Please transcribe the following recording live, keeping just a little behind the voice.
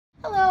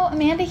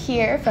Amanda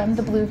here from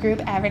the BLU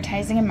Group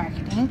Advertising and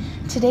Marketing.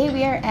 Today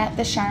we are at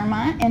the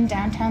Charmant in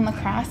downtown La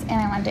Crosse, and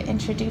I wanted to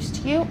introduce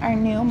to you our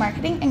new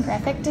marketing and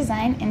graphic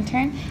design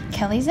intern,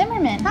 Kelly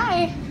Zimmerman.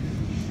 Hi.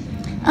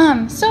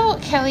 So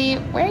Kelly,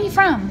 where are you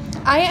from?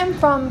 I am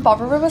from Fall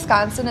River,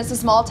 Wisconsin. It's a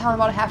small town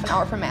about a half an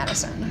hour from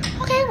Madison.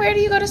 Okay, where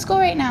do you go to school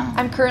right now?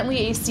 I'm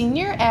currently a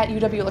senior at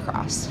UW La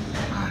Crosse.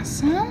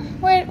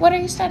 Awesome. What are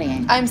you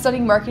studying? I'm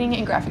studying marketing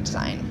and graphic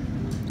design.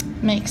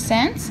 Makes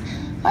sense.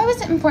 Why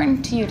was it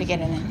important to you to get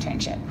an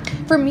internship?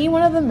 For me,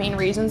 one of the main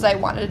reasons I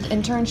wanted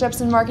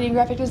internships in marketing and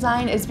graphic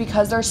design is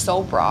because they're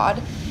so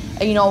broad.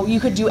 You know,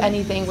 you could do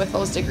anything with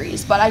those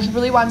degrees, but I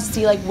really wanted to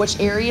see which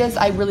areas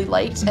I really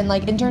liked, and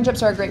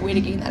internships are a great way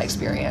to gain that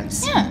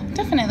experience. Yeah,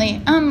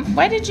 definitely.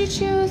 Why did you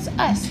choose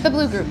us, the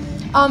BLU Group?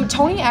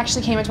 Tony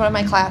actually came into one of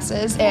my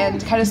classes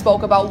and kind of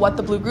spoke about what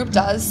the BLU Group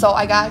does, so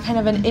I got kind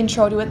of an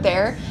intro to it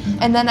there.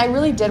 And then I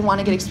really did want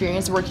to get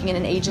experience working in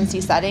an agency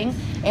setting,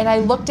 and I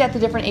looked at the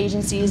different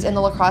agencies in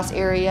the La Crosse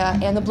area,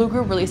 and the BLU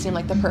Group really seemed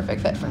like the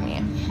perfect fit for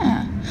me.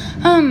 Yeah.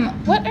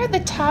 What are the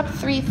top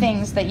 3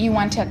 things that you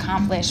want to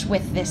accomplish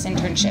with this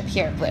internship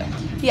here at BLU?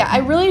 Yeah, I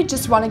really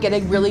just want to get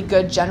a really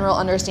good general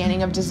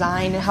understanding of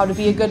design and how to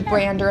be a good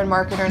brander and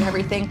marketer and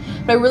everything.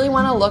 But I really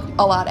want to look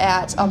a lot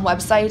at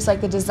websites, like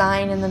the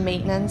design and the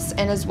maintenance,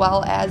 and as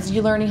well as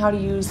you learning how to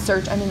use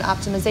search engine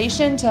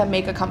optimization to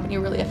make a company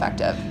really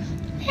effective.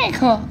 Very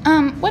cool.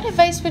 What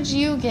advice would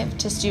you give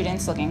to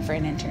students looking for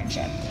an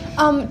internship?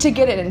 To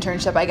get an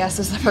internship, I guess,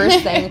 is the first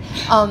thing.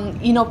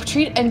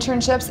 Treat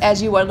internships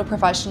as you would a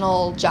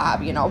professional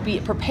job. Be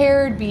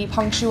prepared, be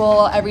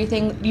punctual,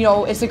 everything.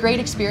 It's a great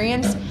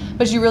experience,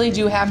 but you really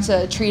do have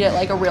to treat it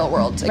like a real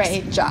world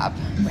job.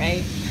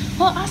 Right.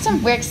 Well,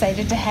 awesome. We're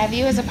excited to have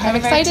you as a part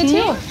of our team.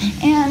 I'm excited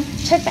too. And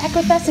check back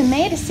with us in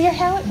May to see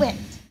how it went.